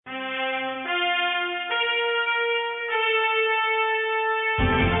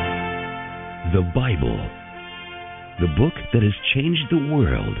The Bible, the book that has changed the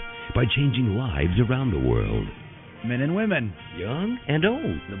world by changing lives around the world. Men and women, Young and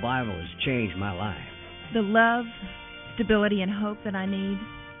old. the Bible has changed my life. The love, stability, and hope that I need,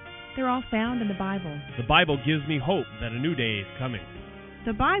 they're all found in the Bible. The Bible gives me hope that a new day is coming.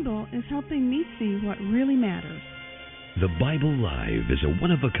 The Bible is helping me see what really matters. The Bible Live is a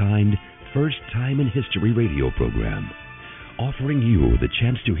one-of-a-kind, first-time-in-history radio program, offering you the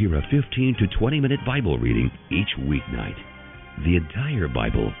chance to hear a 15 to 20-minute Bible reading each weeknight. The entire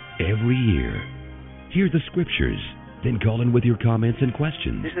Bible, every year. Hear the scriptures, then call in with your comments and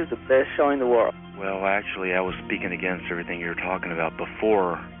questions. This is the best show in the world. Well, actually, I was speaking against everything you were talking about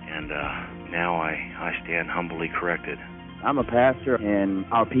before, and now I stand humbly corrected. I'm a pastor, and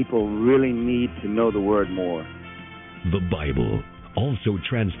our people really need to know the Word more. The Bible also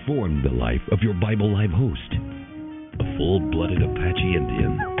transformed the life of your Bible Live host, a full-blooded Apache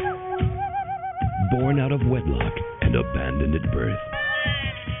Indian, born out of wedlock and abandoned at birth.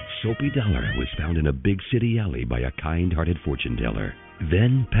 Soapy Dollar was found in a big city alley by a kind-hearted fortune teller,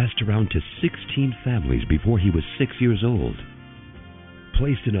 then passed around to 16 families before he was 6 years old.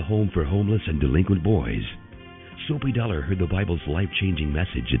 Placed in a home for homeless and delinquent boys, Soapy Dollar heard the Bible's life-changing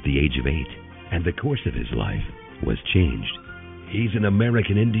message at the age of 8, and the course of his life was changed. He's an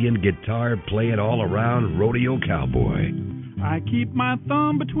American Indian guitar-playing all-around rodeo cowboy. I keep my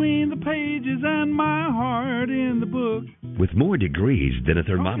thumb between the pages and my heart in the book. With more degrees than a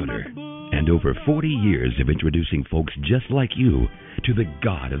thermometer and over 40 years of introducing folks just like you to the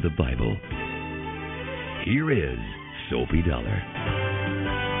God of the Bible, here is Soapy Dollar.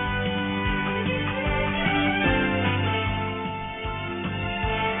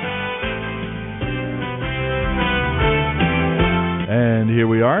 And here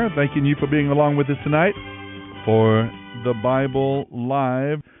we are, thanking you for being along with us tonight for the Bible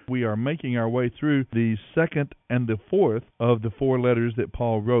Live. We are making our way through the second and the fourth of the four letters that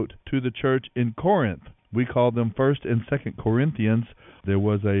Paul wrote to the church in Corinth. We call them 1st and 2nd Corinthians. There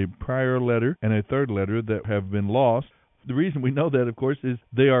was a prior letter and a third letter that have been lost. The reason we know that, of course, is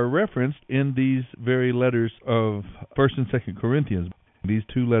they are referenced in these very letters of 1st and 2nd Corinthians. These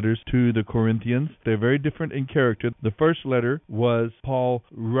two letters to the Corinthians, they're very different in character. The first letter was Paul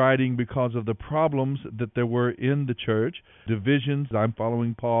writing because of the problems that there were in the church, divisions. I'm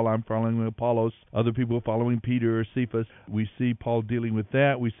following Paul, I'm following Apollos, other people are following Peter or Cephas. We see Paul dealing with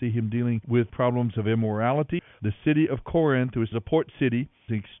that. We see him dealing with problems of immorality. The city of Corinth, was a port city,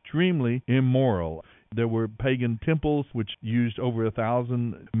 is extremely immoral. There were pagan temples which used over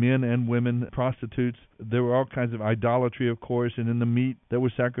 1,000 men and women prostitutes. There were all kinds of idolatry, of course, and in the meat that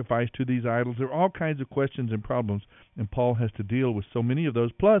was sacrificed to these idols. There were all kinds of questions and problems, and Paul has to deal with so many of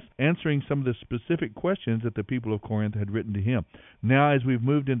those, plus answering some of the specific questions that the people of Corinth had written to him. Now, as we've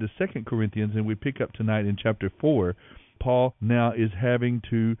moved into 2 Corinthians, and we pick up tonight in chapter 4, Paul now is having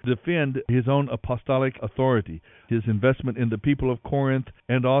to defend his own apostolic authority, his investment in the people of Corinth,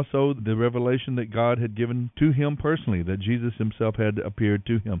 and also the revelation that God had given to him personally, that Jesus himself had appeared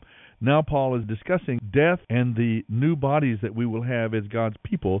to him. Now Paul is discussing death and the new bodies that we will have as God's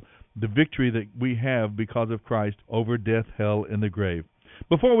people, the victory that we have because of Christ over death, hell, and the grave.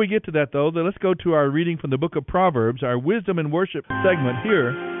 Before we get to that, though, let's go to our reading from the book of Proverbs, our wisdom and worship segment here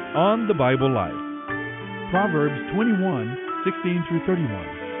on the Bible Live. Proverbs 21:16 through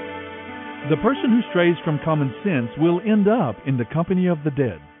 31. The person who strays from common sense will end up in the company of the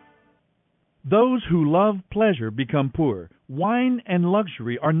dead. Those who love pleasure become poor. Wine and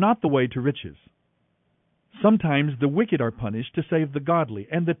luxury are not the way to riches. Sometimes the wicked are punished to save the godly,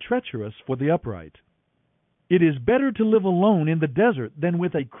 and the treacherous for the upright. It is better to live alone in the desert than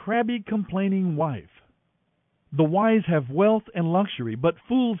with a crabby, complaining wife. The wise have wealth and luxury, but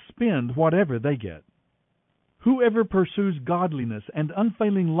fools spend whatever they get. Whoever pursues godliness and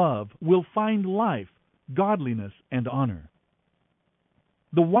unfailing love will find life, godliness, and honor.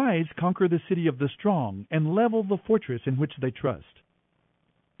 The wise conquer the city of the strong and level the fortress in which they trust.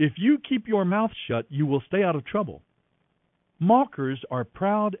 If you keep your mouth shut, you will stay out of trouble. Mockers are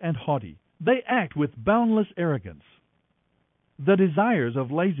proud and haughty. They act with boundless arrogance. The desires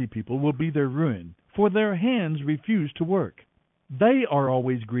of lazy people will be their ruin, for their hands refuse to work. They are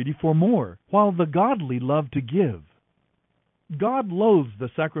always greedy for more, while the godly love to give. God loathes the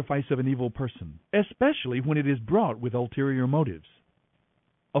sacrifice of an evil person, especially when it is brought with ulterior motives.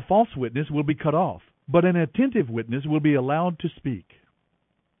 A false witness will be cut off, but an attentive witness will be allowed to speak.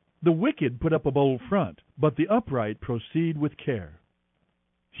 The wicked put up a bold front, but the upright proceed with care.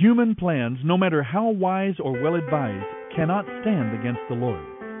 Human plans, no matter how wise or well-advised, cannot stand against the Lord.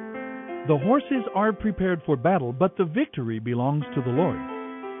 The horses are prepared for battle, but the victory belongs to the Lord.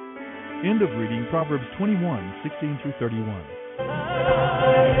 End of reading Proverbs 21:16 through 31.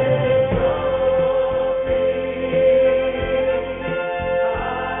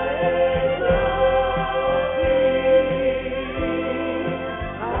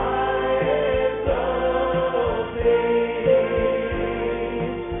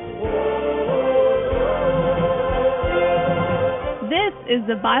 This is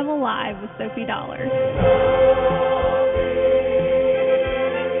the Bible Live with Sophie Dollar.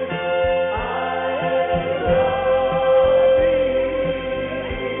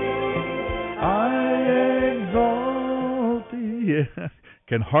 Yeah,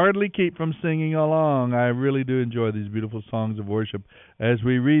 can hardly keep from singing along. I really do enjoy these beautiful songs of worship as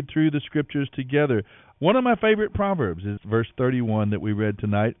we read through the Scriptures together. One of my favorite Proverbs is verse 31 that we read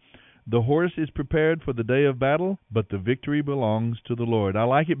tonight. The horse is prepared for the day of battle, but the victory belongs to the Lord. I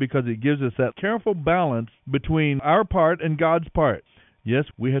like it because it gives us that careful balance between our part and God's part. Yes,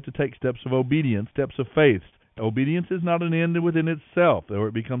 we have to take steps of obedience, steps of faith. Obedience is not an end within itself, or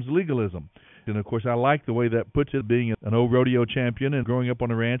it becomes legalism. And, of course, I like the way that puts it, being an old rodeo champion and growing up on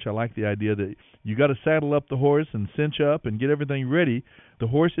a ranch. I like the idea that you got to saddle up the horse and cinch up and get everything ready. The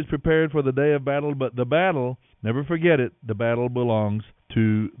horse is prepared for the day of battle, but the battle, never forget it, the battle belongs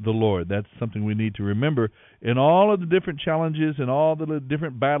to the Lord. That's something we need to remember. In all of the different challenges and all the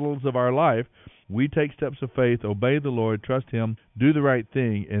different battles of our life, we take steps of faith, obey the Lord, trust Him, do the right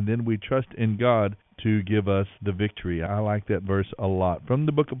thing, and then we trust in God to give us the victory. I like that verse a lot. From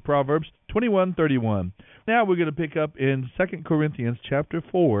the book of Proverbs 21:31. Now we're going to pick up in 2 Corinthians chapter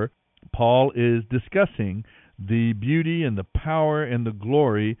 4. Paul is discussing the beauty and the power and the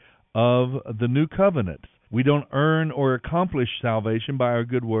glory of the new covenant. We don't earn or accomplish salvation by our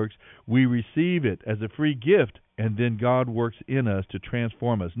good works. We receive it as a free gift, and then God works in us to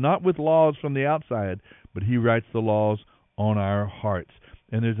transform us, not with laws from the outside, but He writes the laws on our hearts.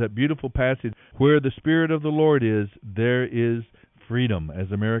 And there's that beautiful passage, where the Spirit of the Lord is, there is freedom. As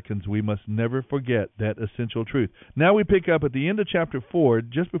Americans, we must never forget that essential truth. Now we pick up at the end of chapter 4,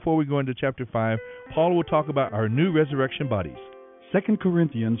 just before we go into chapter 5, Paul will talk about our new resurrection bodies. 2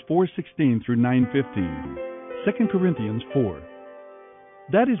 Corinthians 4:16 through 9:15. 2 Corinthians 4.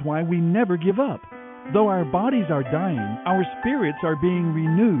 That is why we never give up. Though our bodies are dying, our spirits are being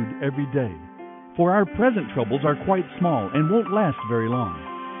renewed every day. For our present troubles are quite small and won't last very long.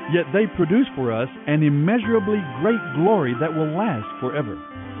 Yet they produce for us an immeasurably great glory that will last forever.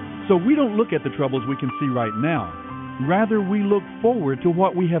 So we don't look at the troubles we can see right now. Rather, we look forward to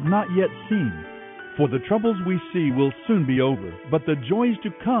what we have not yet seen. For the troubles we see will soon be over, but the joys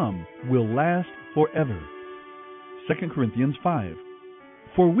to come will last forever. 2 Corinthians 5.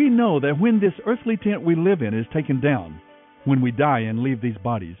 For we know that when this earthly tent we live in is taken down, when we die and leave these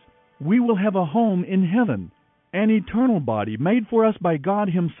bodies, we will have a home in heaven, an eternal body made for us by God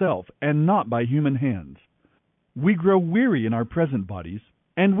Himself and not by human hands. We grow weary in our present bodies,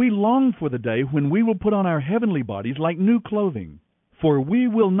 and we long for the day when we will put on our heavenly bodies like new clothing. For we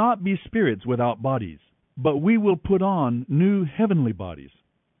will not be spirits without bodies, but we will put on new heavenly bodies.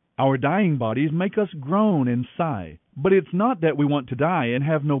 Our dying bodies make us groan and sigh, but it's not that we want to die and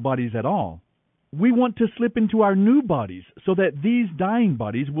have no bodies at all. We want to slip into our new bodies so that these dying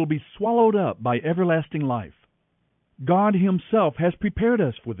bodies will be swallowed up by everlasting life. God Himself has prepared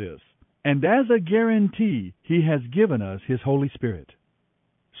us for this, and as a guarantee, He has given us His Holy Spirit.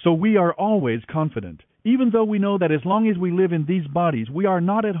 So we are always confident, even though we know that as long as we live in these bodies, we are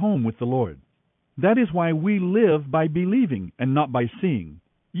not at home with the Lord. That is why we live by believing and not by seeing.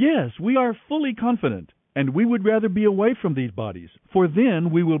 Yes, we are fully confident, and we would rather be away from these bodies, for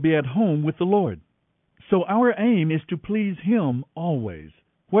then we will be at home with the Lord. So our aim is to please Him always,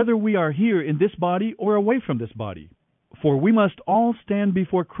 whether we are here in this body or away from this body. For we must all stand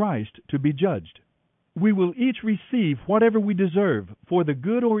before Christ to be judged. We will each receive whatever we deserve for the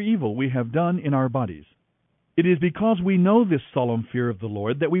good or evil we have done in our bodies. It is because we know this solemn fear of the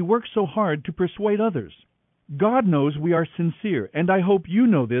Lord that we work so hard to persuade others. God knows we are sincere, and I hope you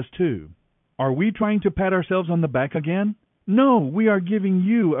know this too. Are we trying to pat ourselves on the back again? No, we are giving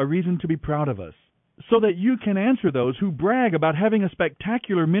you a reason to be proud of us, so that you can answer those who brag about having a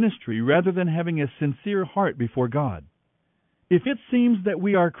spectacular ministry rather than having a sincere heart before God. If it seems that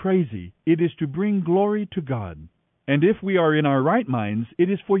we are crazy, it is to bring glory to God. And if we are in our right minds, it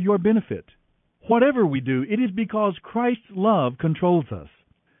is for your benefit. Whatever we do, it is because Christ's love controls us.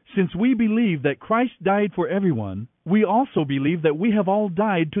 Since we believe that Christ died for everyone, we also believe that we have all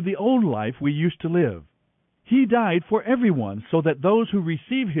died to the old life we used to live. He died for everyone so that those who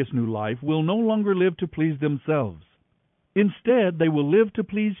receive His new life will no longer live to please themselves. Instead, they will live to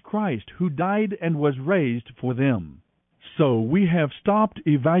please Christ, who died and was raised for them. So we have stopped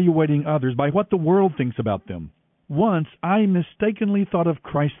evaluating others by what the world thinks about them. Once I mistakenly thought of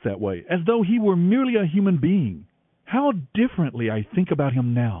Christ that way, as though he were merely a human being. How differently I think about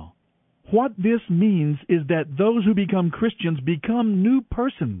him now. What this means is that those who become Christians become new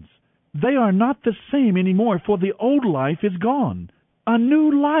persons. They are not the same anymore, for the old life is gone. A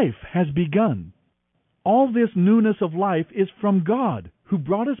new life has begun. All this newness of life is from God, who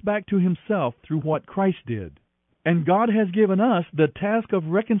brought us back to himself through what Christ did. And God has given us the task of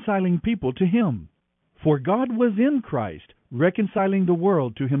reconciling people to him. For God was in Christ, reconciling the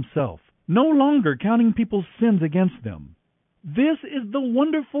world to himself, no longer counting people's sins against them. This is the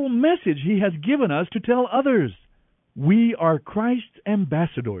wonderful message he has given us to tell others. We are Christ's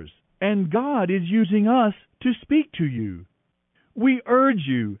ambassadors, and God is using us to speak to you. We urge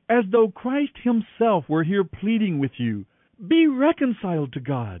you, as though Christ himself were here pleading with you, be reconciled to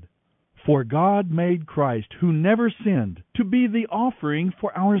God. For God made Christ, who never sinned, to be the offering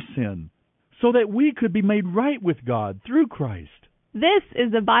for our sin, so that we could be made right with God through Christ. This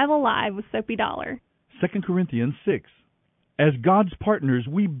is the Bible Live with Soapy Dollar. 2 Corinthians 6. As God's partners,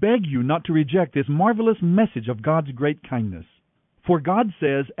 we beg you not to reject this marvelous message of God's great kindness. For God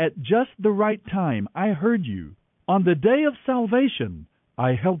says, at just the right time I heard you. On the day of salvation,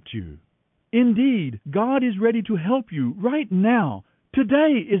 I helped you. Indeed, God is ready to help you right now.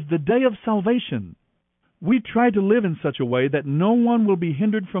 Today is the day of salvation. We try to live in such a way that no one will be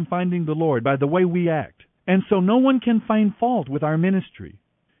hindered from finding the Lord by the way we act, and so no one can find fault with our ministry.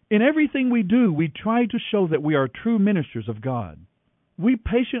 In everything we do, we try to show that we are true ministers of God. We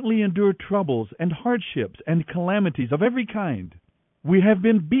patiently endure troubles and hardships and calamities of every kind. We have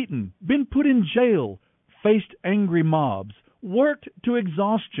been beaten, been put in jail, faced angry mobs, worked to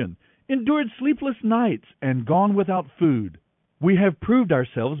exhaustion, endured sleepless nights, and gone without food. We have proved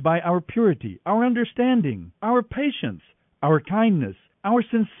ourselves by our purity, our understanding, our patience, our kindness, our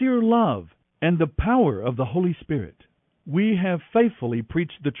sincere love, and the power of the Holy Spirit. We have faithfully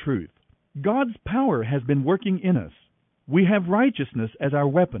preached the truth. God's power has been working in us. We have righteousness as our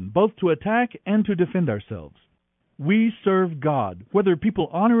weapon, both to attack and to defend ourselves. We serve God, whether people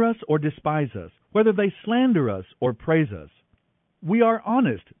honor us or despise us, whether they slander us or praise us. We are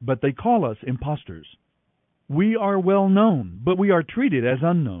honest, but they call us impostors. We are well known, but we are treated as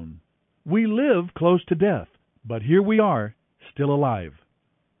unknown. We live close to death, but here we are, still alive.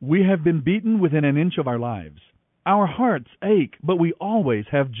 We have been beaten within an inch of our lives. Our hearts ache, but we always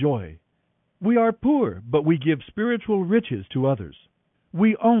have joy. We are poor, but we give spiritual riches to others.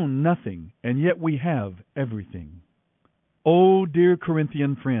 We own nothing, and yet we have everything. Oh, dear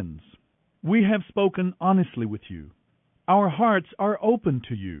Corinthian friends, we have spoken honestly with you. Our hearts are open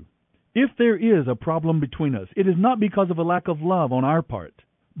to you. If there is a problem between us, it is not because of a lack of love on our part,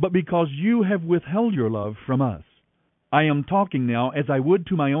 but because you have withheld your love from us. I am talking now as I would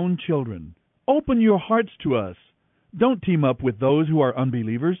to my own children. Open your hearts to us. Don't team up with those who are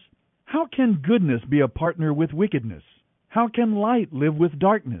unbelievers. How can goodness be a partner with wickedness? How can light live with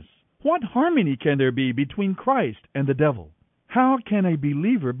darkness? What harmony can there be between Christ and the devil? How can a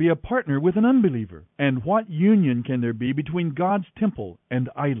believer be a partner with an unbeliever? And what union can there be between God's temple and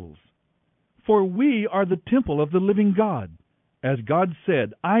idols? For we are the temple of the living God. As God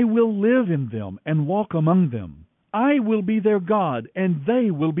said, I will live in them and walk among them. I will be their God, and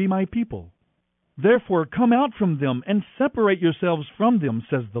they will be my people. Therefore come out from them and separate yourselves from them,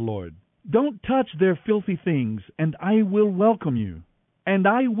 says the Lord. Don't touch their filthy things, and I will welcome you. And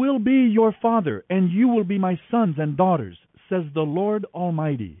I will be your father, and you will be my sons and daughters, says the Lord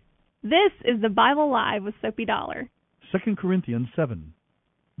Almighty. This is the Bible Live with Soapy Dollar. 2 Corinthians 7.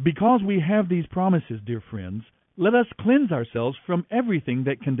 Because we have these promises, dear friends, let us cleanse ourselves from everything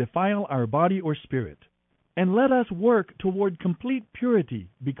that can defile our body or spirit, and let us work toward complete purity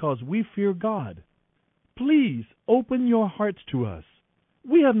because we fear God. Please open your hearts to us.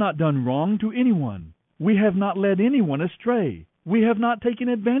 We have not done wrong to anyone. We have not led anyone astray. We have not taken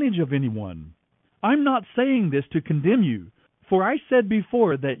advantage of anyone. I'm not saying this to condemn you, for I said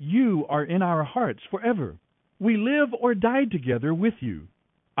before that you are in our hearts forever. We live or die together with you.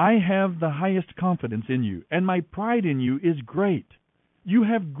 I have the highest confidence in you, and my pride in you is great. You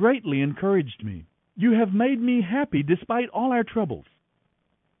have greatly encouraged me. You have made me happy despite all our troubles.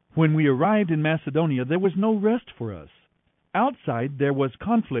 When we arrived in Macedonia, there was no rest for us. Outside there was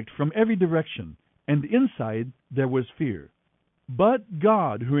conflict from every direction, and inside there was fear. But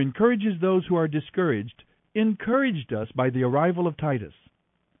God, who encourages those who are discouraged, encouraged us by the arrival of Titus.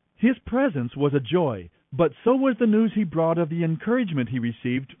 His presence was a joy, but so was the news he brought of the encouragement he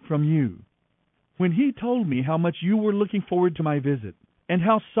received from you. When he told me how much you were looking forward to my visit, and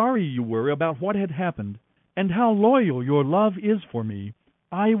how sorry you were about what had happened, and how loyal your love is for me,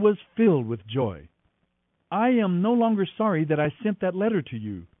 I was filled with joy. I am no longer sorry that I sent that letter to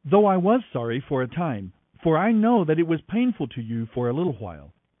you, though I was sorry for a time, for I know that it was painful to you for a little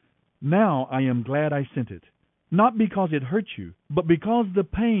while. Now I am glad I sent it, not because it hurt you, but because the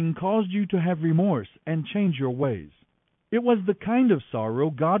pain caused you to have remorse and change your ways. It was the kind of sorrow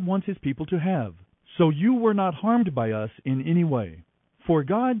God wants His people to have, so you were not harmed by us in any way. For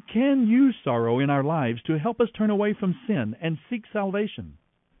God can use sorrow in our lives to help us turn away from sin and seek salvation.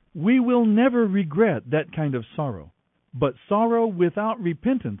 We will never regret that kind of sorrow, but sorrow without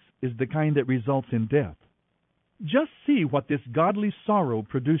repentance is the kind that results in death. Just see what this godly sorrow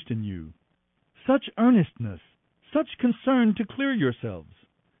produced in you. Such earnestness, such concern to clear yourselves,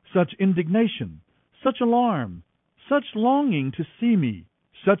 such indignation, such alarm, such longing to see me,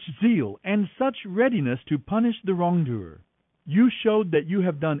 such zeal, and such readiness to punish the wrongdoer. You showed that you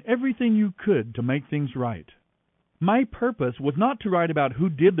have done everything you could to make things right. My purpose was not to write about who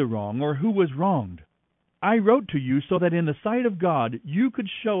did the wrong or who was wronged. I wrote to you so that in the sight of God you could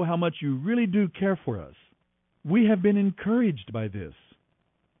show how much you really do care for us. We have been encouraged by this.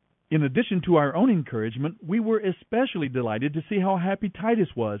 In addition to our own encouragement, we were especially delighted to see how happy Titus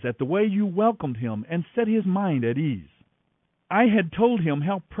was at the way you welcomed him and set his mind at ease. I had told him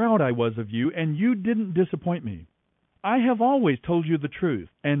how proud I was of you, and you didn't disappoint me. I have always told you the truth,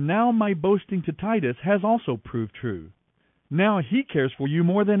 and now my boasting to Titus has also proved true. Now he cares for you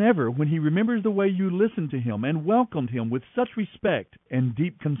more than ever when he remembers the way you listened to him and welcomed him with such respect and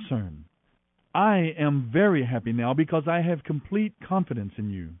deep concern. I am very happy now because I have complete confidence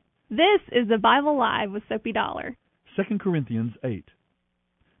in you. This is the Bible Live with Soapy Dollar. 2 Corinthians 8.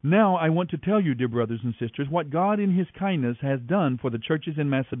 Now I want to tell you, dear brothers and sisters, what God in His kindness has done for the churches in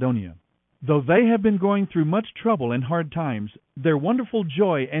Macedonia. Though they have been going through much trouble and hard times, their wonderful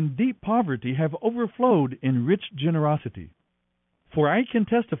joy and deep poverty have overflowed in rich generosity. For I can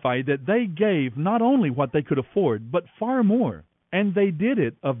testify that they gave not only what they could afford, but far more, and they did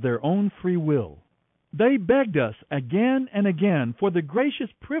it of their own free will. They begged us again and again for the gracious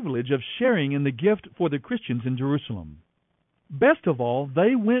privilege of sharing in the gift for the Christians in Jerusalem. Best of all,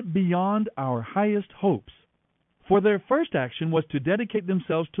 they went beyond our highest hopes. For their first action was to dedicate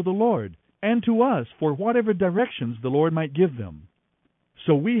themselves to the Lord, and to us for whatever directions the Lord might give them.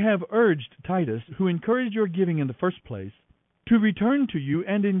 So we have urged Titus, who encouraged your giving in the first place, to return to you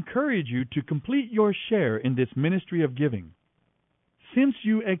and encourage you to complete your share in this ministry of giving. Since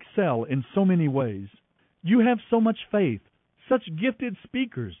you excel in so many ways, you have so much faith, such gifted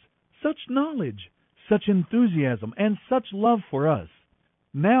speakers, such knowledge, such enthusiasm, and such love for us.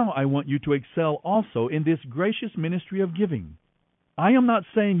 Now I want you to excel also in this gracious ministry of giving. I am not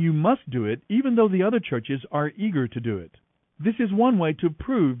saying you must do it, even though the other churches are eager to do it. This is one way to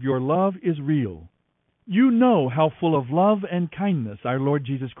prove your love is real. You know how full of love and kindness our Lord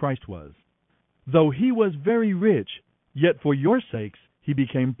Jesus Christ was. Though He was very rich, yet for your sakes He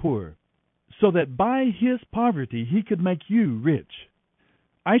became poor, so that by His poverty He could make you rich.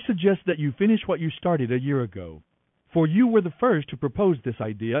 I suggest that you finish what you started a year ago, for you were the first to propose this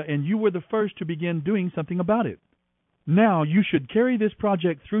idea, and you were the first to begin doing something about it. Now you should carry this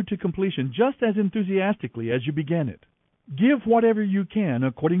project through to completion just as enthusiastically as you began it. Give whatever you can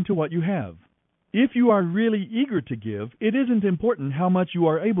according to what you have. If you are really eager to give, it isn't important how much you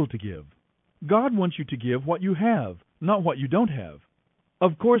are able to give. God wants you to give what you have, not what you don't have.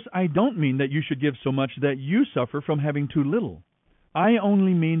 Of course, I don't mean that you should give so much that you suffer from having too little. I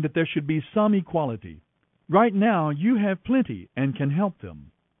only mean that there should be some equality. Right now, you have plenty and can help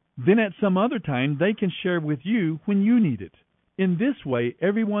them. Then at some other time, they can share with you when you need it. In this way,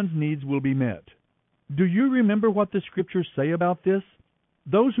 everyone's needs will be met. Do you remember what the Scriptures say about this?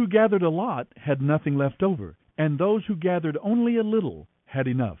 Those who gathered a lot had nothing left over, and those who gathered only a little had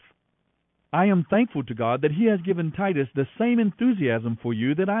enough. I am thankful to God that He has given Titus the same enthusiasm for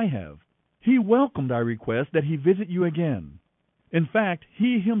you that I have. He welcomed our request that he visit you again. In fact,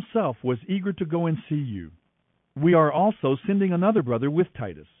 he himself was eager to go and see you. We are also sending another brother with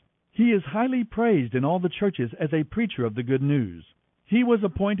Titus. He is highly praised in all the churches as a preacher of the good news. He was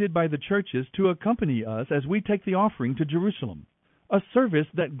appointed by the churches to accompany us as we take the offering to Jerusalem, a service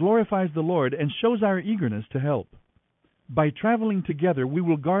that glorifies the Lord and shows our eagerness to help. By traveling together, we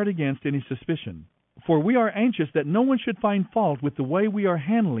will guard against any suspicion, for we are anxious that no one should find fault with the way we are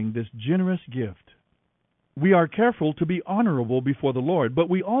handling this generous gift. We are careful to be honorable before the Lord, but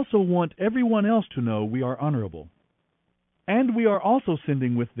we also want everyone else to know we are honorable. And we are also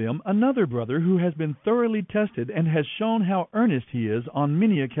sending with them another brother who has been thoroughly tested and has shown how earnest he is on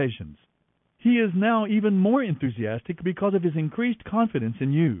many occasions. He is now even more enthusiastic because of his increased confidence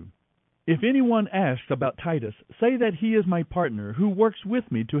in you. If anyone asks about Titus, say that he is my partner who works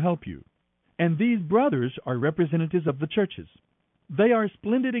with me to help you. And these brothers are representatives of the churches. They are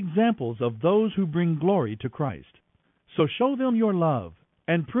splendid examples of those who bring glory to Christ. So show them your love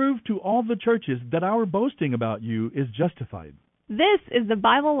and prove to all the churches that our boasting about you is justified. This is the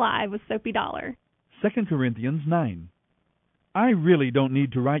Bible Live with Soapy Dollar. 2 Corinthians 9. I really don't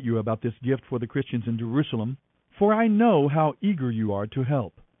need to write you about this gift for the Christians in Jerusalem, for I know how eager you are to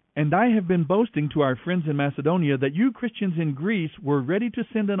help. And I have been boasting to our friends in Macedonia that you Christians in Greece were ready to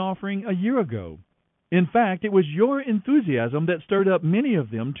send an offering a year ago. In fact, it was your enthusiasm that stirred up many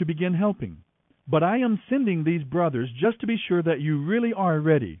of them to begin helping. But I am sending these brothers just to be sure that you really are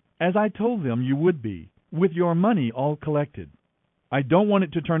ready, as I told them you would be, with your money all collected. I don't want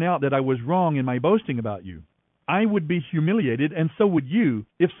it to turn out that I was wrong in my boasting about you. I would be humiliated, and so would you,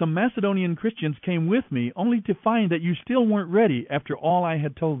 if some Macedonian Christians came with me only to find that you still weren't ready after all I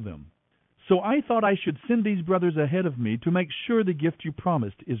had told them. So I thought I should send these brothers ahead of me to make sure the gift you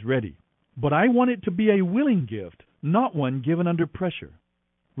promised is ready. But I want it to be a willing gift, not one given under pressure.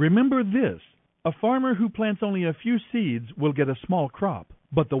 Remember this, a farmer who plants only a few seeds will get a small crop,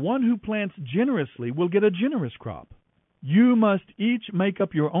 but the one who plants generously will get a generous crop. You must each make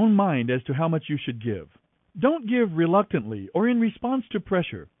up your own mind as to how much you should give. Don't give reluctantly or in response to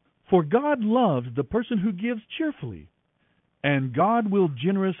pressure, for God loves the person who gives cheerfully, and God will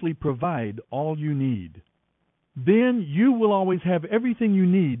generously provide all you need. Then you will always have everything you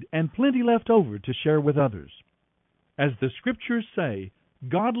need and plenty left over to share with others. As the Scriptures say,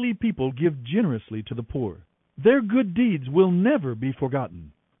 godly people give generously to the poor. Their good deeds will never be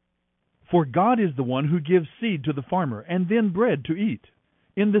forgotten. For God is the one who gives seed to the farmer and then bread to eat.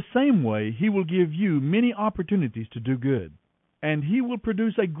 In the same way, He will give you many opportunities to do good, and He will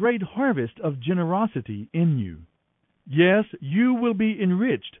produce a great harvest of generosity in you. Yes, you will be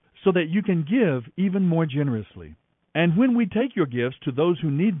enriched so that you can give even more generously. And when we take your gifts to those who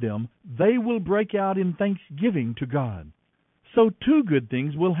need them, they will break out in thanksgiving to God. So two good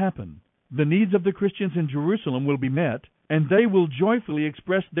things will happen. The needs of the Christians in Jerusalem will be met, and they will joyfully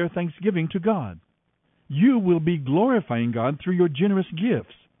express their thanksgiving to God. You will be glorifying God through your generous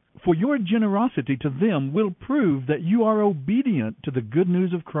gifts, for your generosity to them will prove that you are obedient to the good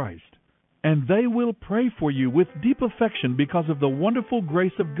news of Christ. And they will pray for you with deep affection because of the wonderful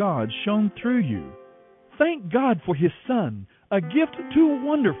grace of God shown through you. Thank God for His Son, a gift too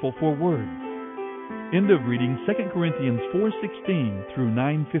wonderful for words. End of reading 2 Corinthians 4:16 through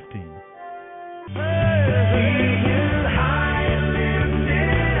 9:15.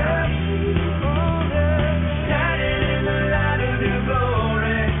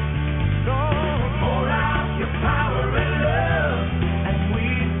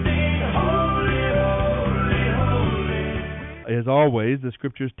 As always, the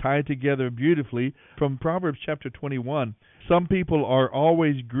Scriptures tie together beautifully from Proverbs chapter 21. Some people are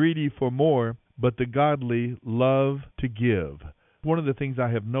always greedy for more, but the godly love to give. One of the things I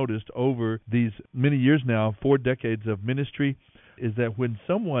have noticed over these many years now, 4 decades of ministry, is that when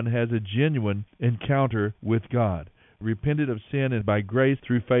someone has a genuine encounter with God, repented of sin and by grace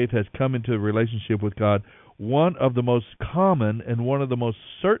through faith has come into a relationship with God, one of the most common and one of the most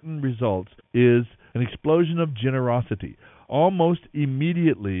certain results is an explosion of generosity. Almost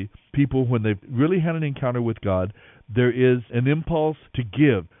immediately, people, when they've really had an encounter with God, there is an impulse to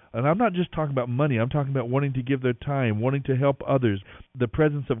give. And I'm not just talking about money. I'm talking about wanting to give their time, wanting to help others. The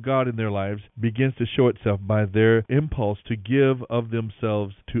presence of God in their lives begins to show itself by their impulse to give of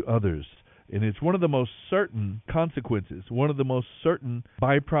themselves to others. And it's one of the most certain consequences, one of the most certain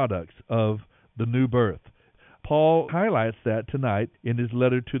byproducts of the new birth. Paul highlights that tonight in his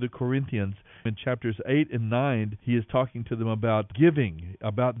letter to the Corinthians. In chapters 8 and 9, he is talking to them about giving,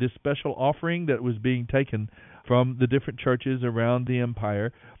 about this special offering that was being taken from the different churches around the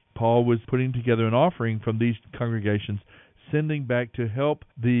empire. Paul was putting together an offering from these congregations, sending back to help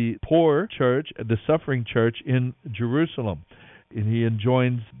the poor church, the suffering church in Jerusalem. And he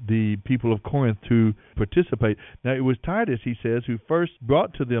enjoins the people of Corinth to participate. Now, it was Titus, he says, who first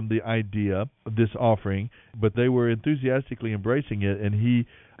brought to them the idea of this offering, but they were enthusiastically embracing it, and he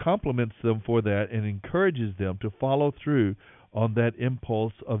compliments them for that and encourages them to follow through on that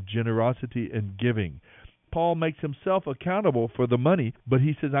impulse of generosity and giving. Paul makes himself accountable for the money, but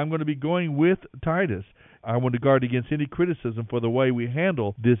he says, I'm going to be going with Titus. I want to guard against any criticism for the way we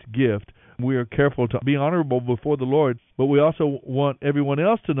handle this gift. We are careful to be honorable before the Lord, but we also want everyone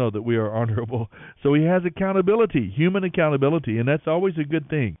else to know that we are honorable. So he has accountability, human accountability, and that's always a good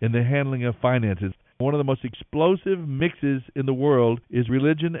thing in the handling of finances. One of the most explosive mixes in the world is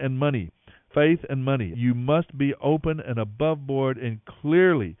religion and money, faith and money. You must be open and above board and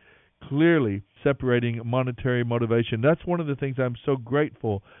clearly clearly separating monetary motivation. That's one of the things I'm so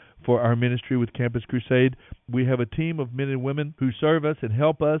grateful for our ministry with Campus Crusade. We have a team of men and women who serve us and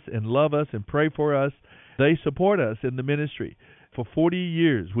help us and love us and pray for us. They support us in the ministry. For 40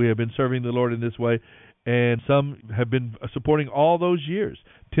 years, we have been serving the Lord in this way, and some have been supporting all those years,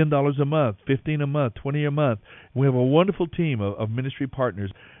 $10 a month, $15 a month, $20 a month. We have a wonderful team of ministry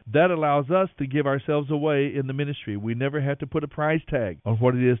partners. That allows us to give ourselves away in the ministry. We never have to put a price tag on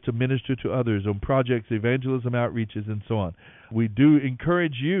what it is to minister to others, on projects, evangelism, outreaches, and so on. We do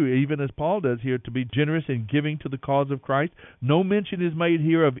encourage you, even as Paul does here, to be generous in giving to the cause of Christ. No mention is made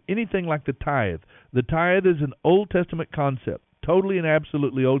here of anything like the tithe. The tithe is an Old Testament concept. Totally and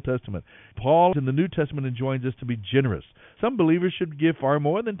absolutely Old Testament. Paul in the New Testament enjoins us to be generous. Some believers should give far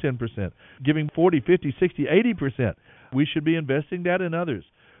more than 10%, giving 40, 50, 60, 80%. We should be investing that in others.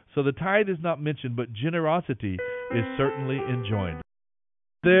 So the tithe is not mentioned, but generosity is certainly enjoined.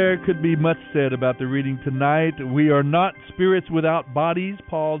 There could be much said about the reading tonight. We are not spirits without bodies,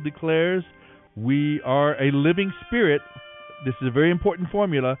 Paul declares. We are a living spirit. This is a very important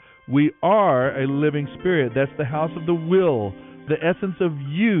formula. We are a living spirit. That's the house of the will. The essence of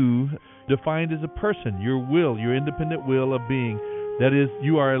you defined as a person, your will, your independent will of being. That is,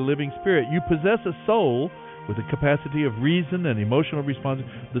 you are a living spirit. You possess a soul with the capacity of reason and emotional response.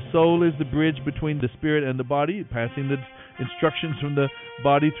 The soul is the bridge between the spirit and the body, passing the instructions from the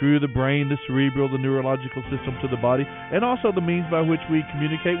body through the brain, the cerebral, the neurological system to the body, and also the means by which we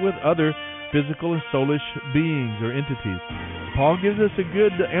communicate with other physical and soulish beings or entities. Paul gives us a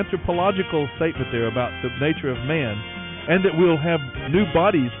good anthropological statement there about the nature of man, and that we'll have new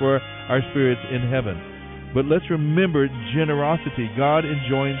bodies for our spirits in heaven. But let's remember generosity. God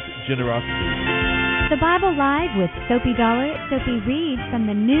enjoins generosity. The Bible Live with Soapy Dollar. Soapy reads from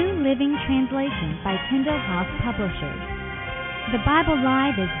the New Living Translation by Tyndale House Publishers. The Bible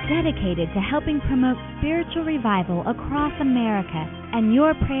Live is dedicated to helping promote spiritual revival across America, and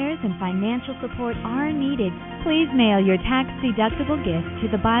your prayers and financial support are needed. Please mail your tax-deductible gift to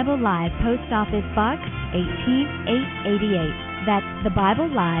the Bible Live Post Office Box 18888. That's the Bible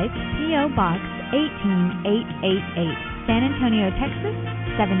Live, P.O. Box 18888, San Antonio, Texas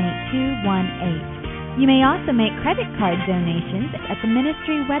 78218. You may also make credit card donations at the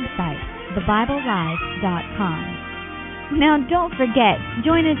ministry website, thebiblelive.com. Now don't forget,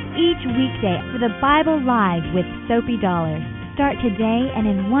 join us each weekday for the Bible Live with Soapy Dollar. Start today, and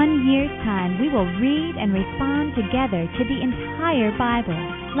in 1 year's time, we will read and respond together to the entire Bible.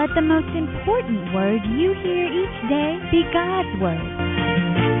 Let the most important word you hear each day be God's Word.